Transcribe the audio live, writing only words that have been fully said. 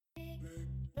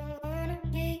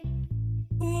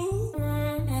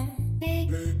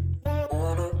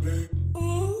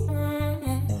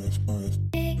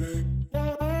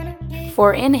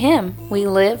For in him we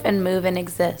live and move and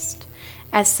exist.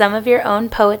 As some of your own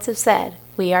poets have said,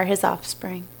 we are his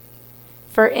offspring.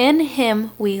 For in him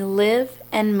we live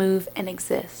and move and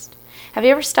exist. Have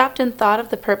you ever stopped and thought of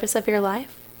the purpose of your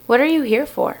life? What are you here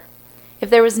for?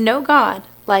 If there was no God,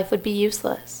 life would be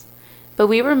useless. But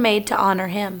we were made to honor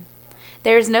him.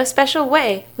 There is no special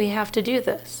way we have to do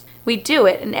this. We do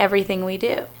it in everything we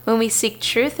do, when we seek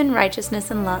truth and righteousness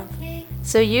and love.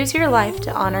 So use your life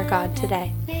to honor God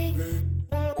today.